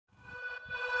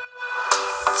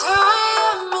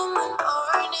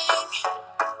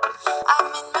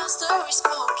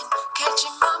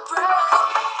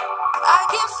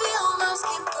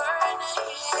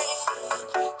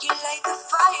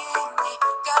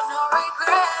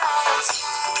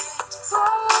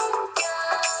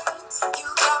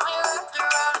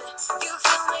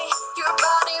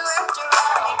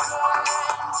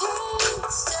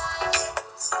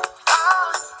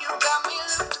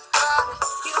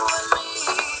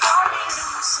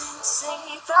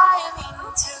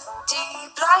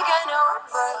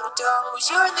overdose.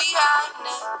 You're the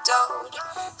antidote.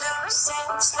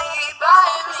 Losing sleep,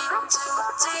 I'm in too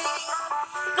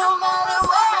deep. No matter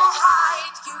where I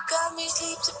hide, you got me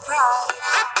sleep deprived.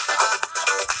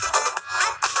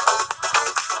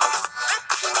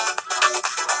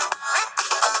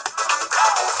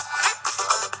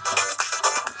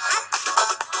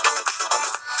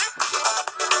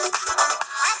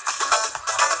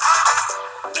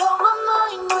 Blow my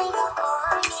mind with a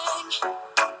warning.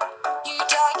 You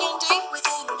digging deep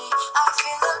within me. I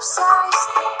feel obsessed.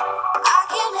 I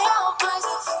can't help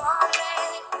myself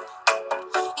falling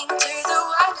into the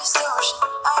wildest ocean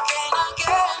again,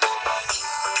 again.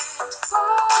 Can't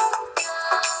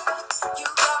forget. You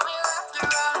got me wrapped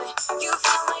around me. You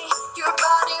feel me. Your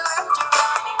body wrapped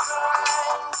around me.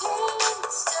 Grinding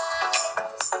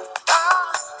steps.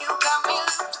 Oh, you got me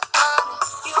looped upon me.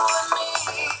 You and me.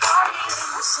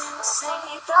 Losing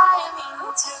sleep, flying in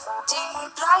too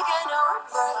deep like an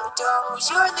overdose.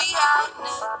 You're the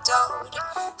antidote.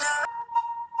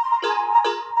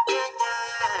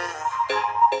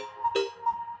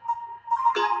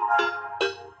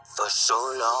 For so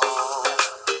long,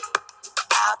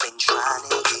 I've been trying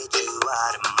to get you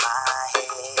out of my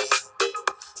head.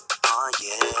 Oh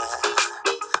yeah,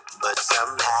 but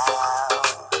somehow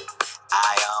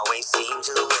I always seem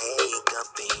to wake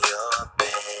up in your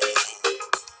bed.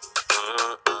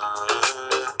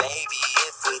 Baby,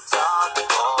 if we talk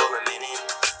for a minute,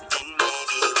 then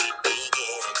maybe we'd be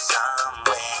getting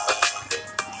somewhere.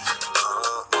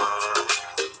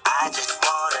 I just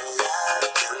wanna love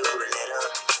you a little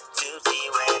to see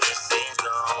where this is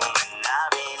going. I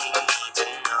really need to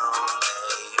know,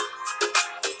 babe.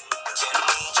 Can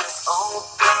we just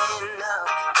open up?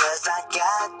 'Cause I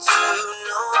got to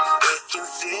know if you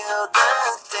feel the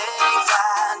things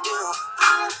I do.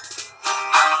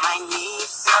 I might need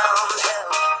some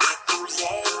help if you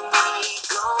let me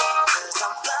go. 'Cause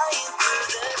I'm flying through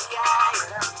the sky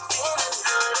and I'm feeling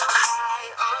a little high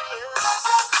on you.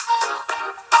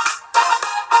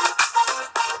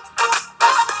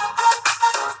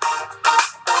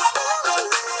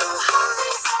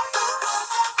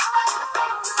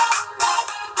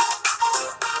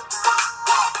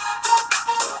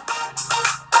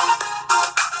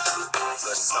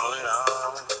 For so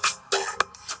long,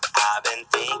 I've been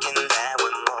thinking that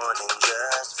we're more than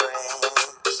just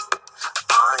friends.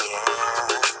 Oh yeah.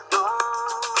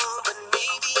 Oh, but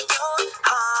maybe your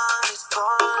heart is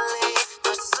falling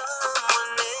for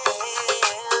someone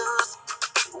else.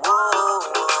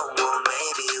 Whoa,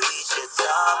 maybe we should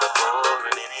talk for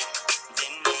a minute.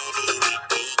 Then maybe we'd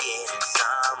be getting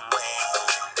somewhere.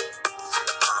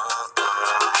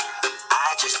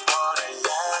 I just wanna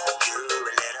love you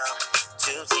a little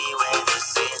to see where this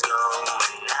is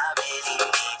going. I really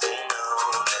need to know,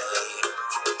 babe.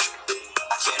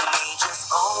 Can we just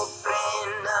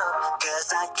open up? 'Cause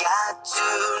I got to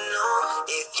know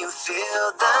if you feel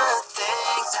the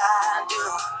things I do.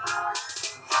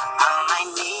 I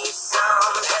might need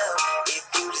some help if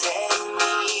you let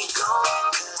me go.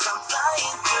 'Cause I'm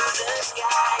flying through the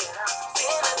sky and I'm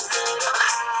feeling a little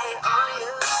high on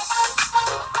you.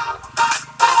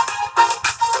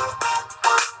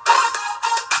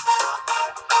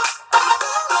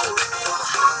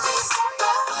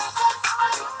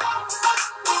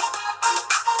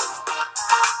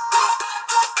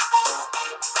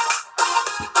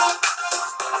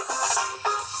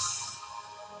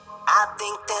 I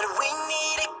think that we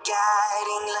need a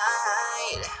guiding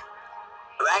light.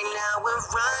 Right now we're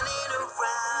running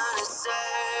around in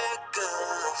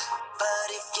circles. But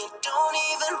if you don't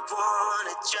even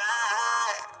wanna try,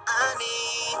 I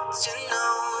need to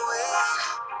know it.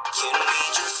 Can we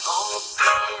just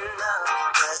open up?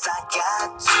 'Cause I got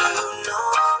to know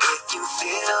if you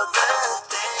feel the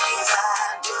things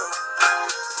I do.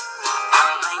 I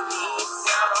might need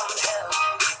some help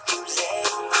if you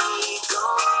let me go.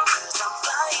 'Cause I'm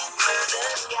flying through the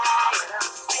sky and I'm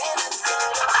feeling a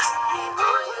little high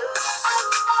on you.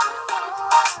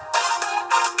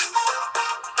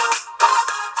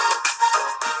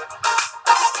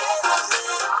 Still a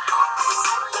little high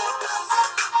on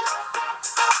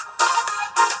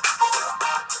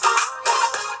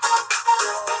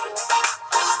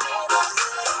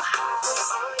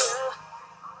you.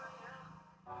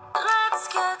 Let's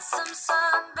get some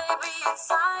sun, baby, it's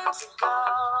time to go.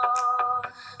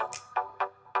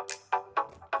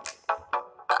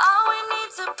 All we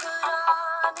need to put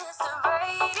on is the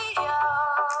radio.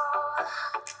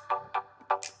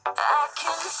 I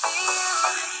can feel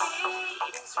the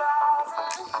heat is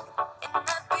rising, and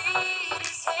the beat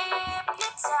is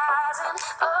hypnotizing.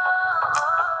 Oh,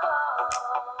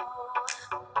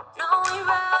 no, we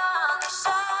run the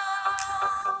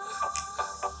show.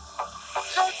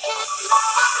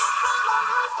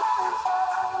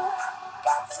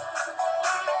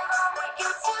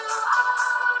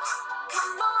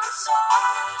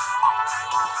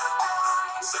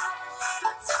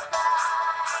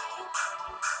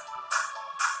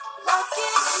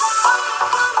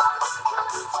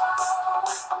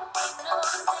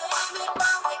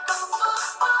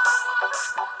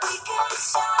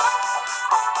 inside.